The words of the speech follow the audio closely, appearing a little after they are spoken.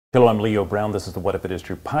Hello, I'm Leo Brown. This is the What If It Is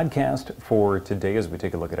True podcast for today as we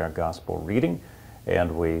take a look at our gospel reading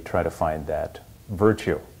and we try to find that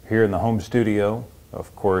virtue. Here in the home studio,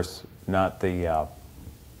 of course, not the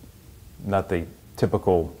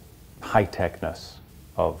typical high-techness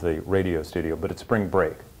of the radio studio, but it's spring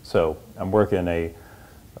break. So I'm working a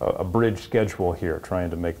bridge schedule here, trying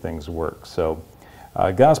to make things work. So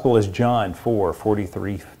gospel is John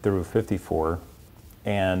 4:43 through 54,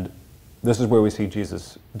 and this is where we see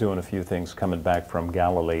Jesus doing a few things, coming back from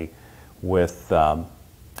Galilee with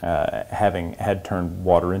having had turned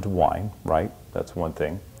water into wine, right? That's one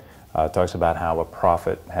thing. Talks about how a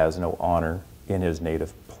prophet has no honor in his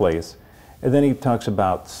native place. And then he talks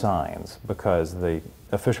about signs, because the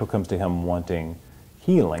official comes to him wanting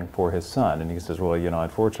healing for his son. And he says, well, you know,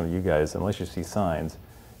 unfortunately, you guys, unless you see signs,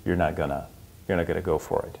 you're not gonna go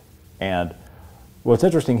for it. And what's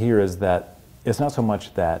interesting here is that it's not so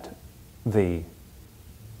much that the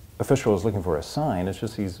official is looking for a sign, it's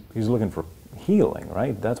just he's looking for healing,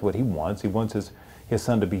 right? That's what he wants. He wants his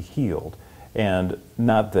son to be healed. And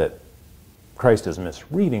not that Christ is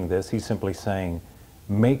misreading this, he's simply saying,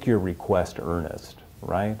 make your request earnest,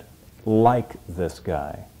 right? Like this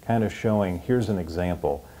guy, kind of showing, here's an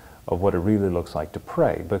example of what it really looks like to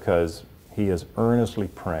pray, because he is earnestly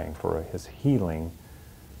praying for his healing,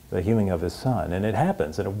 the healing of his son. And it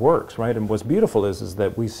happens, and it works, right? And what's beautiful is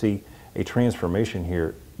that we see a transformation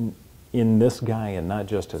here in this guy, and not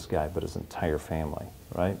just his guy, but his entire family,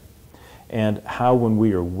 right? And how when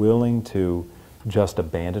we are willing to just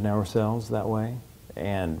abandon ourselves that way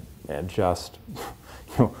and just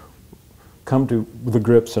come to the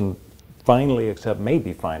grips and finally accept,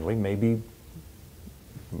 maybe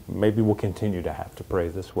we'll continue to have to pray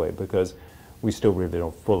this way because we still really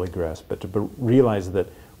don't fully grasp, but to realize that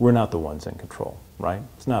we're not the ones in control, right?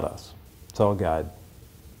 It's not us. It's all God.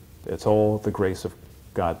 It's all the grace of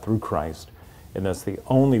God through Christ, and that's the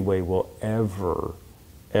only way we'll ever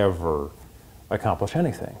accomplish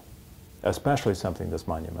anything, especially something this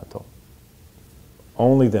monumental.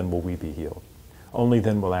 Only then will we be healed. Only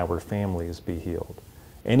then will our families be healed.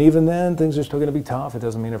 And even then, things are still going to be tough. It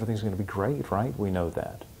doesn't mean everything's going to be great, right? We know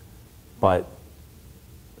that. But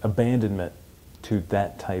abandonment to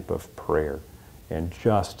that type of prayer and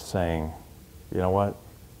just saying, you know what?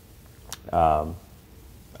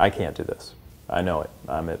 I can't do this. I know it.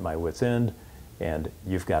 I'm at my wit's end, and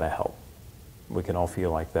you've got to help. We can all feel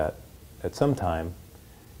like that at some time,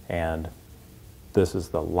 and this is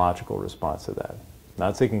the logical response to that.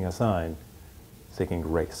 Not seeking a sign, seeking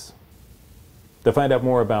grace. To find out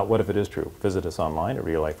more about What If It Is True, visit us online at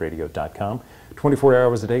realliferadio.com. 24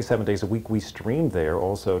 hours a day, 7 days a week, we stream there.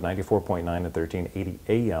 Also 94.9 and 1380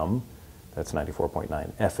 AM. That's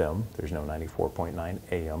 94.9 FM. There's no 94.9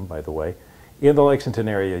 AM, by the way. In the Lexington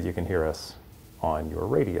area, you can hear us on your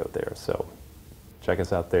radio there. So check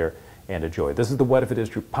us out there and enjoy. This is the What If It Is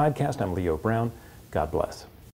True podcast. I'm Leo Brown. God bless.